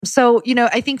So,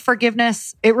 I think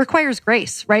forgiveness, it requires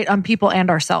grace, right? On people and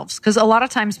ourselves. Because a lot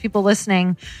of times people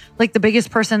listening, like the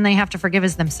biggest person they have to forgive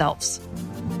is themselves.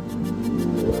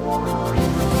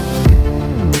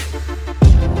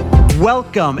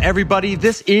 Welcome, everybody.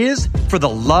 This is For the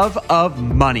Love of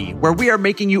Money, where we are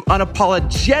making you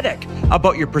unapologetic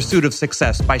about your pursuit of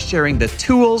success by sharing the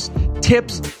tools,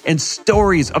 tips, and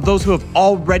stories of those who have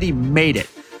already made it.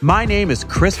 My name is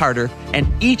Chris Harder,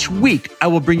 and each week I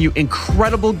will bring you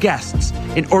incredible guests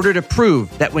in order to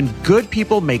prove that when good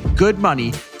people make good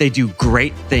money, they do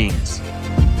great things.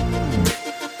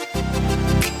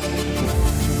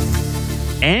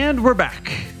 And we're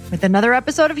back with another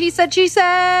episode of He Said, She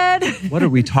Said. What are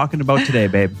we talking about today,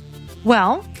 babe?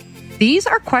 Well, these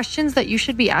are questions that you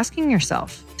should be asking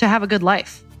yourself to have a good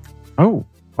life. Oh,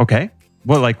 okay.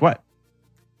 Well, like what?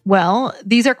 Well,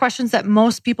 these are questions that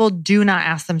most people do not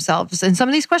ask themselves. And some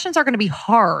of these questions are going to be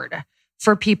hard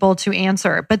for people to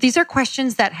answer. But these are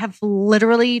questions that have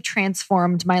literally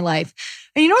transformed my life.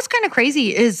 And you know what's kind of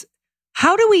crazy is,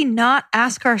 how do we not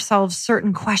ask ourselves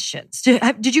certain questions?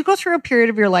 Did you go through a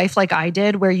period of your life like I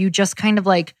did where you just kind of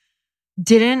like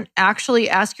didn't actually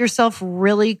ask yourself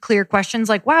really clear questions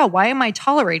like, wow, why am I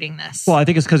tolerating this? Well, I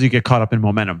think it's because you get caught up in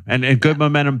momentum. And good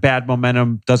momentum, bad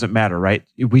momentum doesn't matter, right?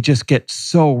 We just get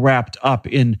so wrapped up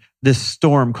in this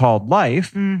storm called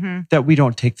life that we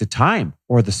don't take the time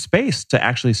or the space to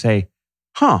actually say,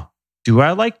 do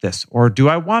I like this? Or do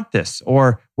I want this?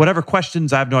 Or whatever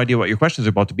questions, I have no idea what your questions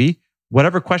are about to be.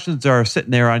 Whatever questions are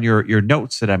sitting there on your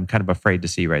notes that I'm kind of afraid to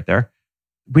see right there.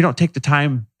 We don't take the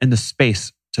time and the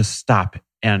space to stop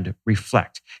and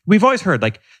reflect. We've always heard,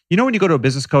 like, when you go to a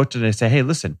business coach and they say, hey,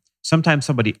 listen, sometimes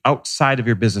somebody outside of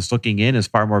your business looking in is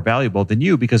far more valuable than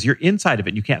you because you're inside of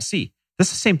it and you can't see. That's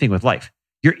the same thing with life.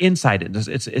 You're inside it.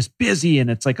 It's busy and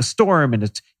it's like a storm, and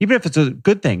it's, even if it's a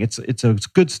good thing, it's a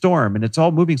good storm and it's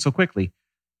all moving so quickly.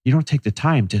 You don't take the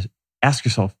time to ask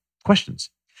yourself questions.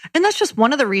 And that's just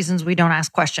one of the reasons we don't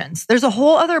ask questions. There's a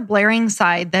whole other blaring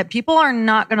side that people are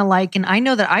not going to like. And I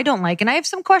know that I don't like. And I have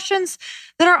some questions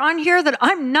that are on here that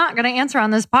I'm not going to answer on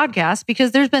this podcast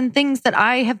because there's been things that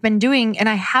I have been doing and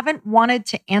I haven't wanted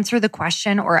to answer the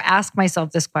question or ask myself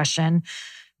this question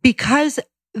because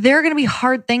there are going to be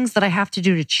hard things that I have to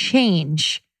do to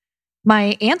change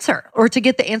my answer or to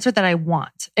get the answer that I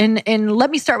want. And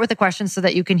let me start with the question so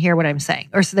that you can hear what I'm saying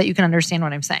or so that you can understand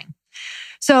what I'm saying.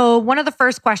 So one of the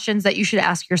first questions that you should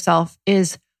ask yourself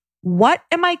is, what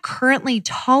am I currently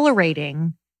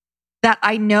tolerating that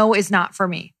I know is not for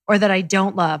me or that I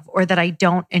don't love or that I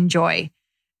don't enjoy?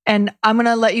 And I'm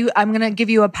going to give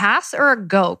you a pass or a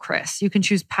go, Chris. You can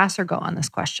choose pass or go on this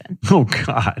question. Oh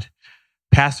God.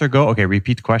 Pass or go? Okay,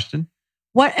 repeat the question.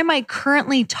 What am I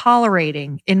currently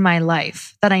tolerating in my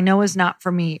life that I know is not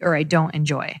for me or I don't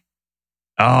enjoy?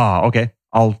 Oh, okay.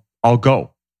 I'll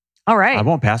go. All right. I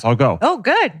won't pass. I'll go. Oh,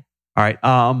 good. All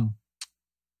right.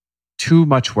 Too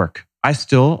much work. I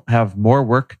still have more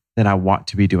work than I want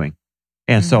to be doing.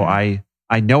 And so I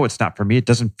know it's not for me. It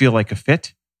doesn't feel like a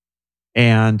fit.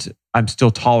 And I'm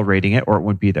still tolerating it or it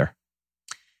wouldn't be there.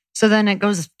 So then it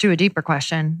goes to a deeper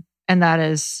question. And that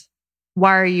is,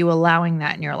 why are you allowing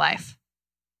that in your life?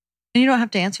 And you don't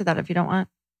have to answer that if you don't want.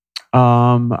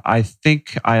 I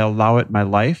think I allow it in my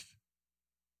life.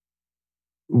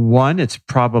 One, it's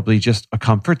probably just a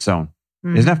comfort zone.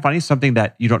 Isn't that funny? Something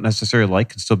that you don't necessarily like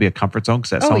can still be a comfort zone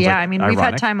because that sounds like I mean, ironic. We've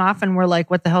had time off and we're like,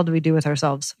 what the hell do we do with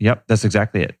ourselves? Yep, that's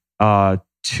exactly it.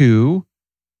 Two,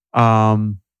 I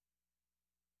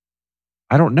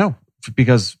don't know,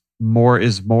 because more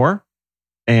is more,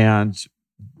 and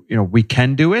we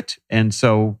can do it, and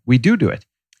so we do it.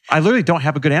 I literally don't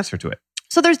have a good answer to it.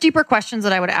 So there's deeper questions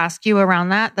that I would ask you around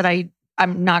that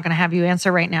I'm not going to have you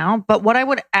answer right now. But what I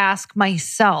would ask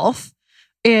myself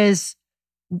is,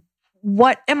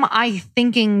 what am I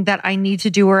thinking that I need to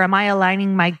do? Or am I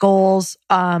aligning my goals?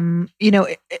 Are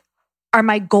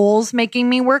my goals making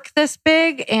me work this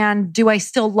big? And do I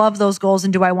still love those goals?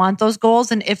 And do I want those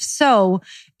goals? And if so,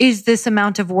 is this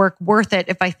amount of work worth it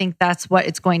if I think that's what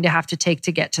it's going to have to take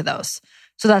to get to those?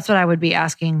 So that's what I would be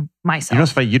asking myself. You know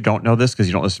what's funny? You don't know this because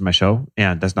you don't listen to my show.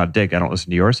 And that's not a dig. I don't listen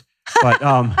to yours. But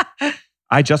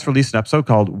I just released an episode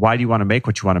called Why Do You Want to Make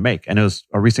What You Want to Make? And it was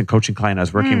a recent coaching client I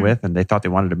was working with, and they thought they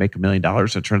wanted to make $1 million.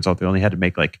 And it turns out they only had to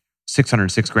make like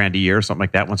 $606,000 a year or something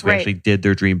like that once we actually did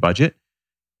their dream budget.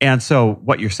 And so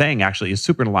what you're saying actually is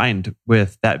super aligned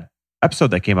with that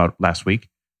episode that came out last week.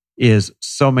 Is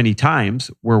so many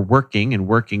times we're working and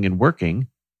working and working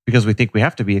because we think we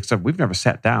have to be, except we've never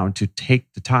sat down to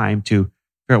take the time to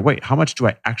figure out, wait, how much do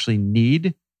I actually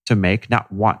need to make,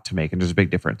 not want to make? And there's a big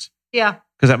difference. Yeah.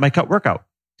 Because that might cut work out.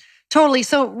 Totally.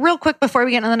 So real quick before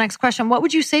we get into the next question, what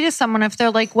would you say to someone if they're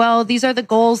like, well, these are the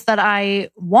goals that I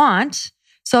want,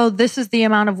 so this is the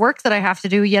amount of work that I have to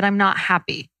do, yet I'm not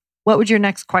happy? What would your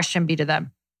next question be to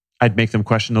them? I'd make them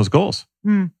question those goals.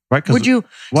 Right? Would you?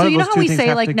 So you know how we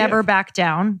say like never back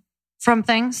down from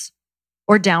things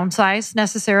or downsize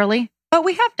necessarily, but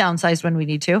we have downsized when we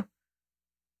need to.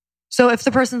 So if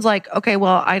the person's like, okay,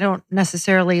 well, I don't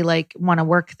necessarily like want to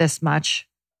work this much.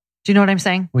 Do you know what I'm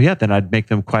saying? Well, yeah, then I'd make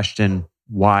them question,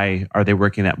 why are they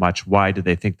working that much? Why do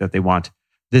they think that they want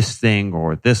this thing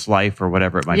or this life or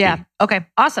whatever it might be? Yeah. Okay.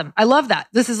 Awesome. I love that.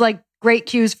 This is like great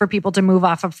cues for people to move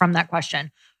off of from that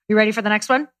question. You ready for the next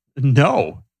one?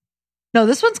 No,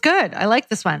 this one's good. I like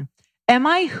this one. Am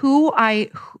I who I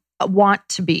want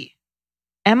to be?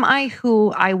 Am I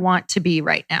who I want to be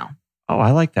right now? Oh,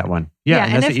 I like that one. Yeah.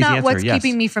 And if not, what's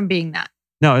keeping me from being that?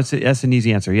 No, that's an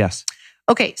easy answer. Yes.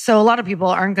 Okay, so a lot of people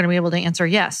aren't going to be able to answer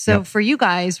yes. So for you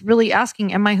guys, really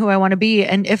asking, am I who I want to be?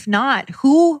 And if not,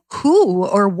 who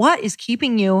or what is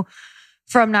keeping you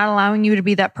from not allowing you to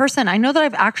be that person? I know that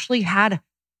I've actually had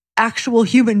actual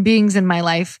human beings in my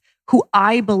life who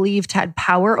I believed had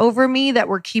power over me that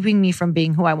were keeping me from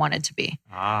being who I wanted to be.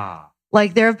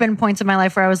 Like there have been points in my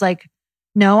life where I was like,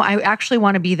 no, I actually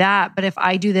want to be that. But if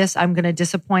I do this, I'm going to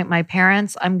disappoint my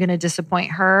parents. I'm going to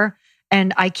disappoint her.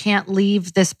 And I can't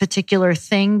leave this particular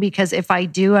thing because if I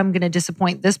do, I'm going to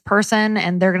disappoint this person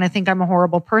and they're going to think I'm a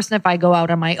horrible person if I go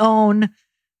out on my own.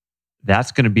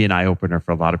 That's going to be an eye-opener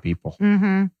for a lot of people.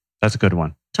 Mm-hmm. That's a good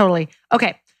one. Totally.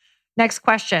 Okay. Next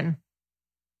question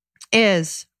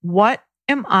is, what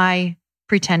am I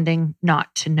pretending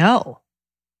not to know?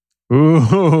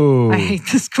 Ooh. I hate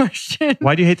this question.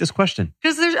 Why do you hate this question?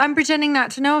 Because I'm pretending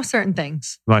not to know certain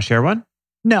things. You want to share one?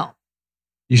 No.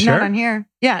 You sure? Not on here.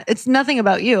 Yeah, it's nothing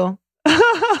about you.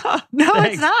 No,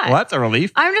 Thanks. it's not. Well, that's a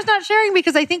relief. I'm just not sharing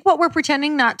because I think what we're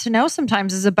pretending not to know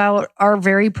sometimes is about our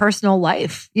very personal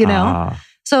life, you know?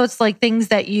 So it's like things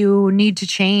that you need to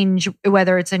change,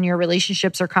 whether it's in your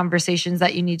relationships or conversations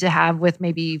that you need to have with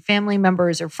maybe family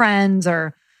members or friends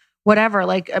or whatever.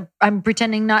 Like I'm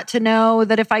pretending not to know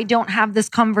that if I don't have this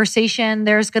conversation,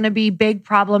 there's going to be big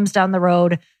problems down the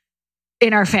road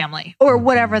in our family or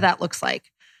whatever that looks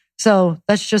like. So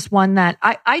that's just one that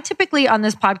I typically on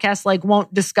this podcast, like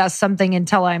won't discuss something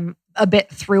until I'm a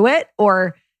bit through it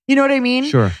or, you know what I mean?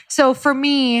 Sure. So for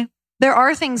me, there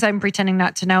are things I'm pretending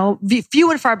not to know.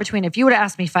 Few and far between. If you would have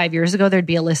asked me 5 years ago, there'd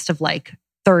be a list of like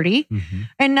 30. Mm-hmm.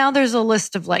 And now there's a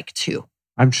list of like 2.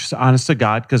 I'm just honest to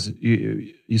God because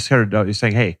you started you're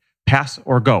saying, hey, pass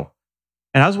or go.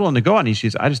 And I was willing to go on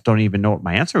issues. I just don't even know what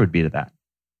my answer would be to that.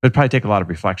 It'd probably take a lot of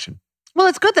reflection. Well,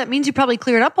 it's good. That means you probably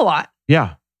cleared up a lot.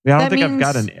 Yeah. I don't think I've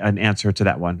got an answer to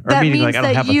that one. Or meaning like I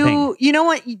don't have a thing. You know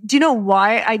what? Do you know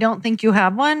why I don't think you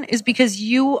have one? Is because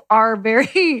you are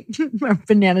very...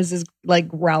 Bananas is like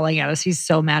growling at us. He's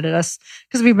so mad at us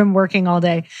because we've been working all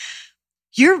day.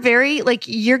 You're very like,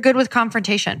 you're good with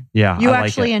confrontation. Yeah. You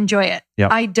actually enjoy it.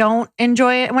 Yep. I don't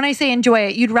enjoy it. When I say enjoy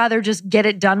it, you'd rather just get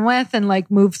it done with and like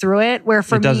move through it. Where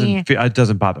for me, it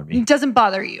doesn't bother me. It doesn't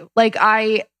bother you. Like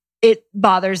it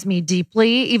bothers me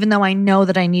deeply, even though I know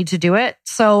that I need to do it.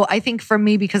 So I think for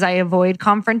me, because I avoid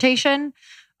confrontation,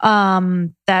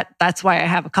 that's why I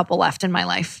have a couple left in my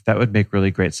life. That would make really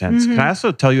great sense. Mm-hmm. Can I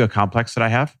also tell you a complex that I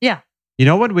have? Yeah. You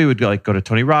know, when we would like go to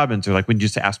Tony Robbins or like when you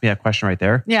just ask me that question right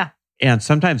there. Yeah. And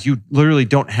sometimes you literally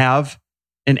don't have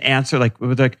an answer. Like,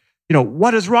 you know,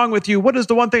 what is wrong with you? What is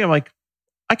the one thing? I'm like,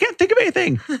 I can't think of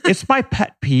anything. It's my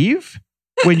pet peeve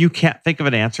when you can't think of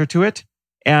an answer to it.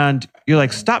 And you're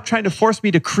like, stop trying to force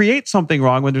me to create something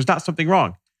wrong when there's not something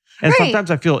wrong. And sometimes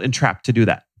I feel entrapped to do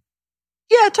that.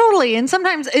 Yeah, totally. And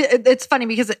sometimes it's funny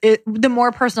because the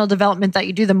more personal development that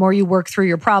you do, the more you work through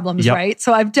your problems, right?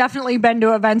 So I've definitely been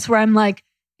to events where I'm like,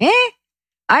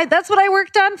 that's what I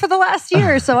worked on for the last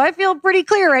year. So I feel pretty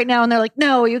clear right now. And they're like,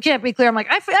 no, you can't be clear. I'm like,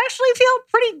 I actually feel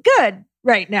pretty good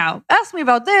right now. Ask me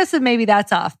about this and maybe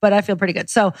that's off, but I feel pretty good.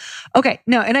 So, okay.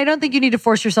 No, and I don't think you need to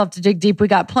force yourself to dig deep. We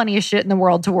got plenty of shit in the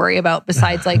world to worry about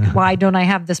besides like, why don't I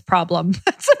have this problem?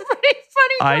 That's a pretty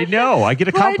funny question. I know. I get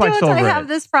a complex over it. Why don't I have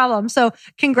this problem? So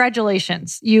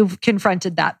congratulations. You've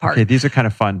confronted that part. Okay, these are kind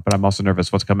of fun, but I'm also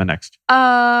nervous. What's coming next?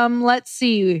 Let's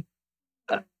see.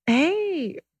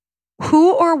 Hey,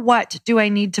 who or what do I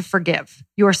need to forgive?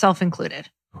 Yourself included.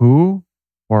 Who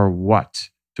or what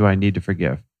do I need to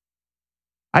forgive?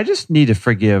 I just need to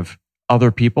forgive other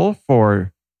people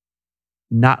for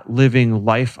not living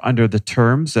life under the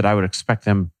terms that I would expect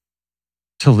them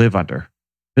to live under.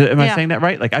 Am I saying that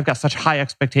right? Like I've got such high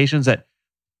expectations that,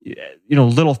 you know,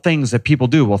 little things that people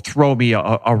do will throw me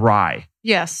awry.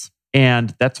 Yes.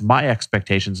 And that's my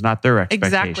expectations, not their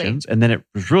expectations. Exactly. And then it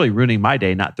was really ruining my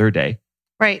day, not their day.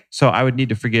 Right. So I would need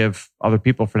to forgive other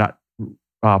people for not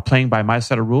playing by my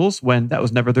set of rules when that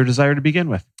was never their desire to begin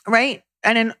with. Right.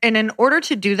 And in order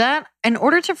to do that, in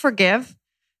order to forgive,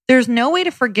 there's no way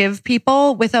to forgive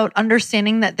people without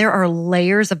understanding that there are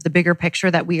layers of the bigger picture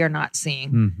that we are not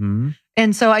seeing. Mm-hmm.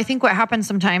 And so I think what happens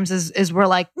sometimes is we're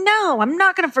like, no, I'm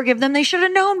not going to forgive them. They should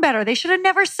have known better. They should have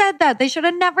never said that. They should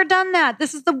have never done that.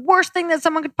 This is the worst thing that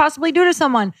someone could possibly do to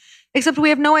someone. Except we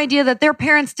have no idea that their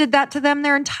parents did that to them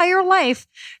their entire life.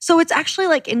 So it's actually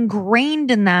like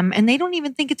ingrained in them and they don't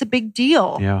even think it's a big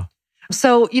deal. Yeah.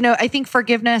 So, I think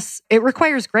forgiveness, it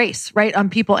requires grace, right? On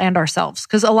people and ourselves.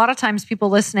 Because a lot of times people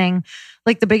listening,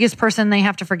 like the biggest person they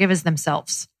have to forgive is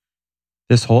themselves.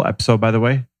 This whole episode, by the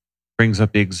way, brings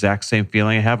up the exact same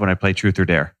feeling I have when I play Truth or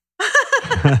Dare.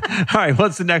 All right,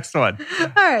 what's the next one? All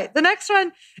right, the next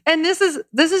one, and this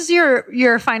is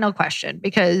your final question,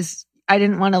 because I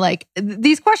didn't want to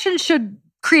these questions should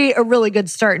create a really good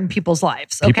start in people's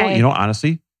lives. Okay, People,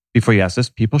 honestly, before you ask this,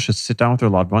 people should sit down with their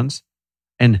loved ones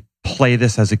and play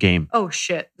this as a game. Oh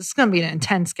shit, this is going to be an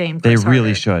intense game. They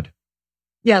really should.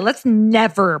 Yeah, let's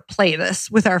never play this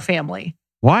with our family.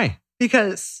 Why?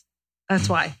 Because that's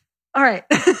why. All right.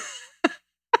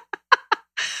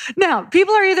 Now,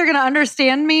 people are either going to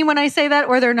understand me when I say that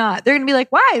or they're not. They're going to be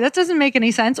like, why? That doesn't make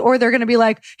any sense. Or they're going to be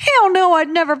like, hell no, I'd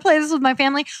never play this with my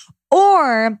family.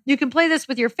 Or you can play this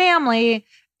with your family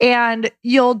and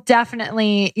you'll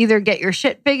definitely either get your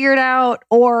shit figured out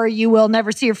or you will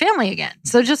never see your family again.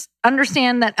 So just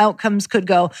understand that outcomes could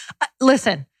go.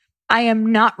 Listen, I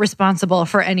am not responsible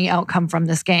for any outcome from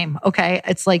this game. Okay.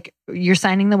 It's like you're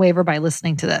signing the waiver by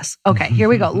listening to this. Okay. Here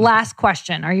we go. Last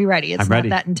question. Are you ready? It's I'm ready.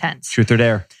 not that intense. Truth or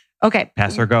dare? Okay.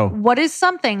 Pass or go? What is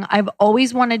something I've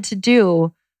always wanted to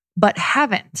do, but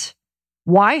haven't?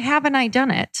 Why haven't I done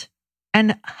it?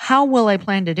 And how will I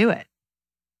plan to do it?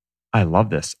 I love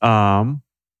this.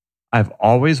 I've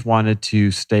always wanted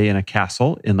to stay in a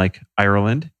castle in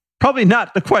Ireland. Probably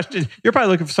not the question. You're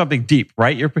probably looking for something deep,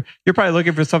 right? You're probably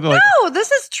looking for something No,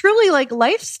 this is truly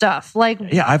life stuff.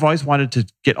 Yeah, I've always wanted to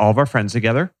get all of our friends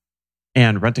together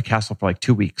and rent a castle for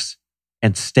 2 weeks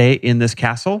and stay in this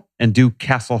castle and do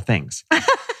castle things.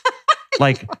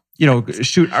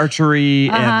 Shoot archery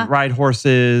and ride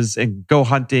horses and go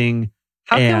hunting.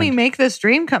 How can we make this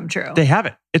dream come true? They have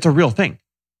it. It's a real thing.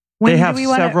 They have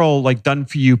several done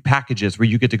for you packages where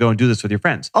you get to go and do this with your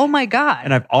friends. Oh my God.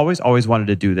 And I've always wanted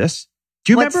to do this.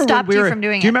 Do you What remember stopped you from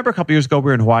doing it? Do you remember a couple years ago we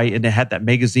were in Hawaii and they had that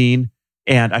magazine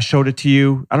and I showed it to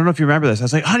you? I don't know if you remember this. I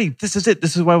was like, honey, this is it.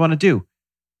 This is what I want to do.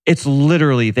 It's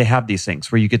literally, they have these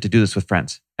things where you get to do this with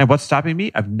friends. And what's stopping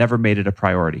me? I've never made it a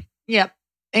priority. Yep.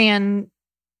 And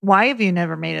why have you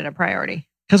never made it a priority?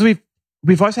 Because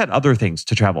we've always had other things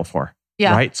to travel for.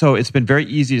 Yeah. Right? So it's been very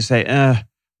easy to say,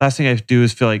 last thing I do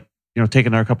is feel like, taking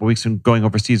another couple of weeks and going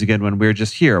overseas again when we're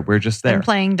just here. We're just there. And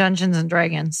playing Dungeons and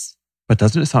Dragons. But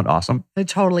doesn't it sound awesome? It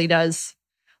totally does.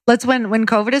 When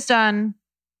COVID is done,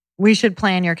 we should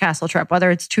plan your castle trip. Whether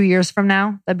it's 2 years from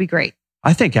now, that'd be great.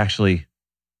 I think actually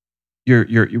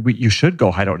you should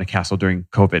go hide out in a castle during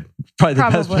COVID. Probably the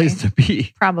best place to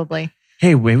be. Probably.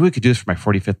 Hey, maybe we could do this for my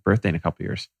 45th birthday in a couple of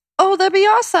years. Oh, that'd be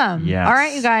awesome. Yes. All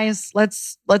right, you guys,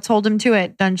 let's hold him to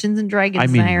it. Dungeons and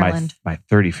Dragons in Ireland. My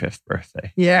 35th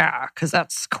birthday. Yeah, because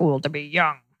that's cool to be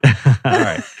young. All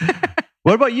right.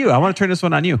 What about you? I want to turn this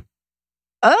one on you.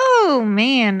 Oh,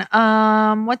 man.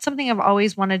 What's something I've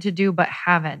always wanted to do but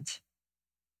haven't?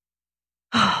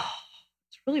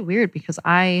 It's really weird because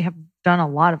I have done a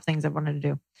lot of things I've wanted to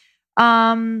do.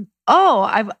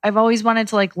 I've always wanted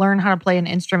to learn how to play an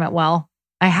instrument well.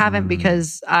 I haven't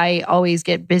because I always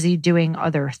get busy doing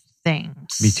other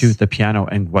things. Me too. The piano.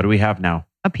 And what do we have now?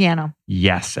 A piano.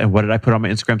 Yes. And what did I put on my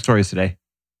Instagram stories today?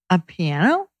 A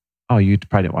piano? Oh, you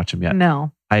probably didn't watch them yet.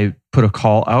 No. I put a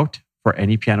call out for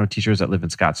any piano teachers that live in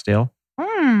Scottsdale.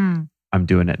 I'm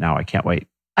doing it now. I can't wait.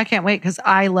 I can't wait because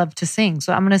I love to sing.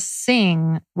 So I'm going to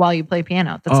sing while you play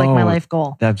piano. That's my life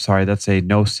goal. I'm sorry. That's a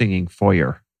no singing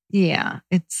foyer. Yeah.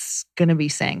 It's going to be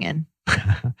singing.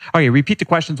 Okay, repeat the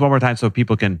questions one more time so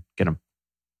people can get them.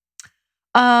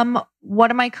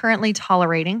 What am I currently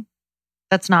tolerating?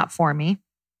 That's not for me.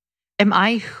 Am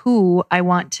I who I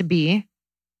want to be?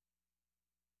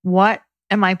 What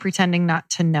am I pretending not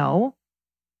to know?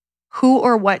 Who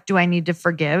or what do I need to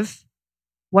forgive?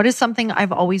 What is something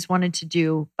I've always wanted to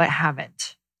do but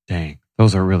haven't? Dang,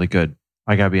 those are really good.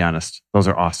 I got to be honest. Those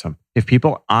are awesome. If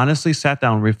people honestly sat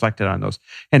down and reflected on those,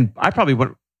 and I probably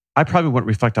wouldn't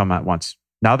reflect on that once.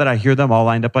 Now that I hear them all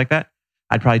lined up like that,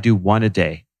 I'd probably do one a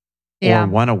day or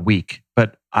one a week.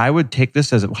 But I would take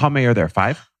this as, how many are there?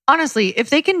 5? honestly, if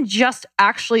they can just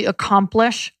actually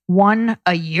accomplish one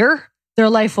a year, their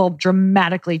life will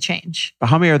dramatically change. But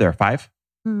how many are there? 5?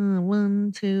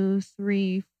 1, 2,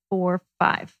 3, 4,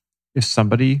 5. If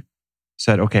somebody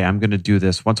said, okay, I'm going to do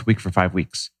this once a week for 5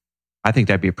 weeks, I think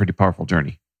that'd be a pretty powerful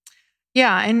journey.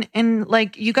 Yeah. And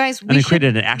like you guys, we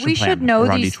created an action plan. We should know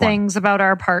these things about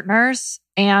our partners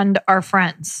and our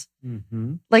friends.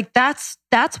 Mm-hmm. Like that's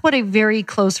what a very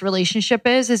close relationship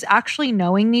is actually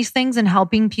knowing these things and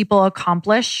helping people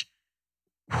accomplish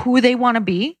who they want to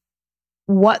be,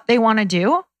 what they want to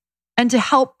do, and to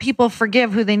help people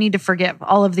forgive who they need to forgive,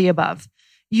 all of the above.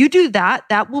 You do that,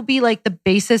 that will be like the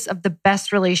basis of the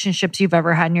best relationships you've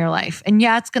ever had in your life. And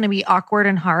yeah, it's going to be awkward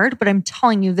and hard, but I'm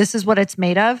telling you, this is what it's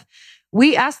made of.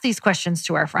 We ask these questions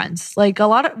to our friends. Like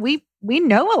we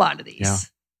know a lot of these. Yeah.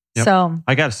 Yep. So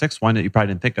I got a 6th one that you probably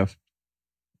didn't think of.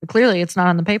 Clearly it's not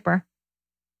on the paper.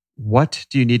 What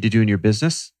do you need to do in your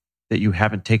business that you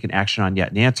haven't taken action on yet?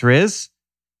 And the answer is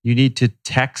you need to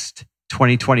text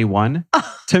 2021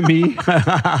 to me.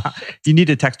 You need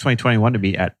to text 2021 to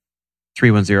me at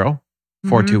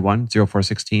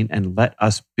 310-421-0416 and let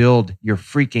us build your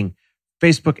freaking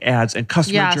Facebook ads and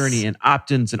customer journey and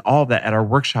opt-ins and all of that at our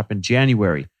workshop in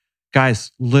January.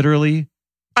 Guys, literally.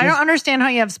 I don't understand how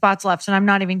you have spots left, and I'm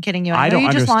not even kidding you. I know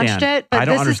you just launched it, but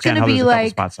this is going to be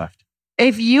like, spots left.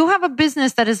 If you have a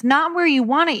business that is not where you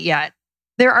want it yet,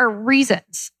 there are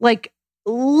reasons. Like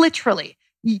literally,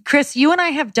 Chris, you and I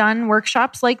have done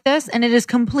workshops like this, and it has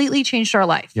completely changed our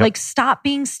life. Yep. Like stop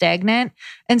being stagnant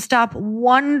and stop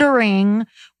wondering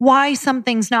why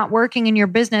something's not working in your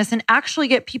business, and actually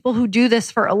get people who do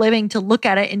this for a living to look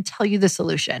at it and tell you the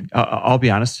solution. I'll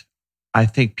be honest. I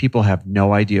think people have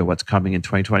no idea what's coming in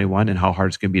 2021 and how hard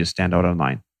it's going to be to stand out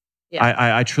online. Yeah.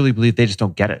 I truly believe they just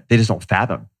don't get it. They just don't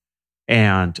fathom.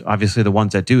 And obviously the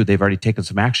ones that do, they've already taken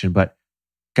some action. But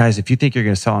guys, if you think you're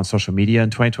going to sell on social media in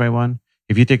 2021,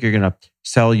 if you think you're going to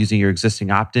sell using your existing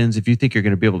opt-ins, if you think you're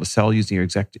going to be able to sell using your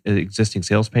existing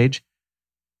sales page,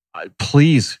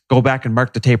 please go back and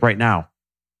mark the tape right now.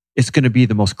 It's going to be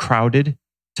the most crowded,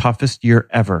 toughest year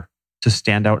ever to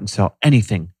stand out and sell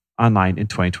anything online in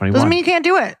 2021. Doesn't mean you can't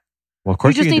do it. Well, of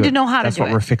course you just need to know how to do it. That's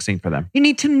what we're fixing for them. You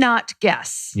need to not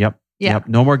guess. Yep.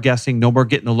 No more guessing. No more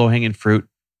getting the low-hanging fruit.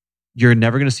 You're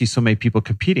never going to see so many people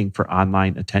competing for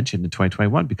online attention in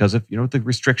 2021 because of the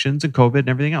restrictions and COVID and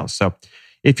everything else. So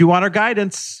if you want our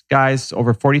guidance, guys,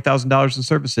 over $40,000 in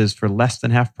services for less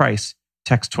than half price,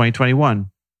 text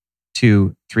 2021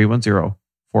 to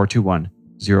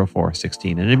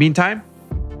 310-421-0416. And in the meantime,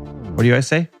 what do you guys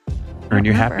say? Earn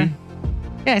your happy?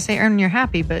 Yeah, I say earn your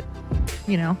happy, but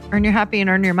earn your happy and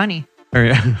earn your money.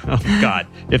 Oh, God.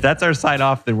 If that's our sign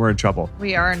off, then we're in trouble.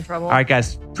 We are in trouble. All right,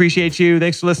 guys. Appreciate you.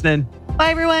 Thanks for listening.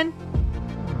 Bye, everyone.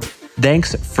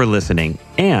 Thanks for listening.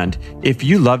 And if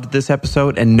you loved this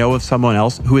episode and know of someone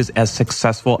else who is as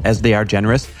successful as they are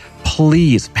generous,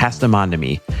 please pass them on to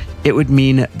me. It would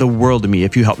mean the world to me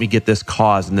if you help me get this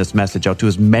cause and this message out to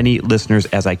as many listeners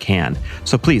as I can.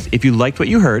 So please, if you liked what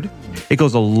you heard, it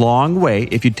goes a long way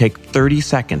if you take 30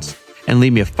 seconds and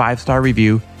leave me a 5-star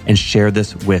review and share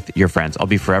this with your friends. I'll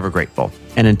be forever grateful.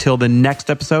 And until the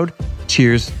next episode,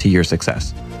 cheers to your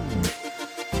success.